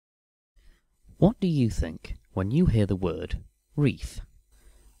What do you think when you hear the word reef?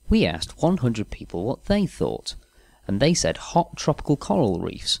 We asked 100 people what they thought, and they said hot tropical coral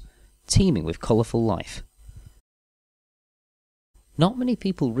reefs, teeming with colourful life. Not many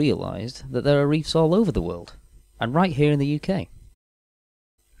people realised that there are reefs all over the world, and right here in the UK.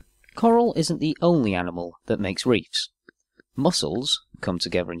 Coral isn't the only animal that makes reefs. Mussels come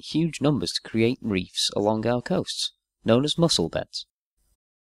together in huge numbers to create reefs along our coasts, known as mussel beds.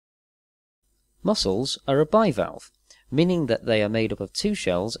 Mussels are a bivalve, meaning that they are made up of two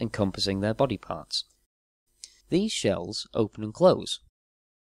shells encompassing their body parts. These shells open and close,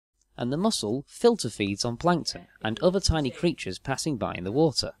 and the mussel filter feeds on plankton and other tiny creatures passing by in the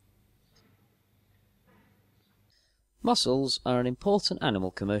water. Mussels are an important animal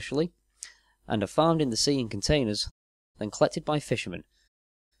commercially, and are farmed in the sea in containers, then collected by fishermen,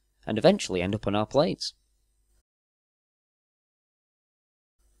 and eventually end up on our plates.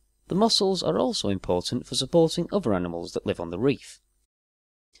 The mussels are also important for supporting other animals that live on the reef,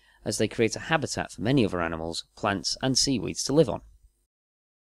 as they create a habitat for many other animals, plants and seaweeds to live on.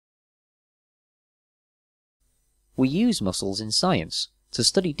 We use mussels in science to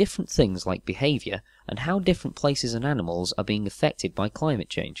study different things like behaviour and how different places and animals are being affected by climate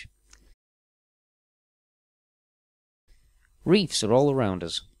change. Reefs are all around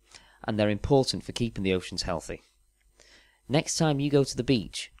us, and they're important for keeping the oceans healthy. Next time you go to the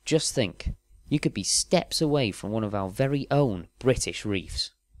beach, just think, you could be steps away from one of our very own British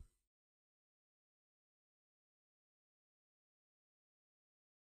reefs.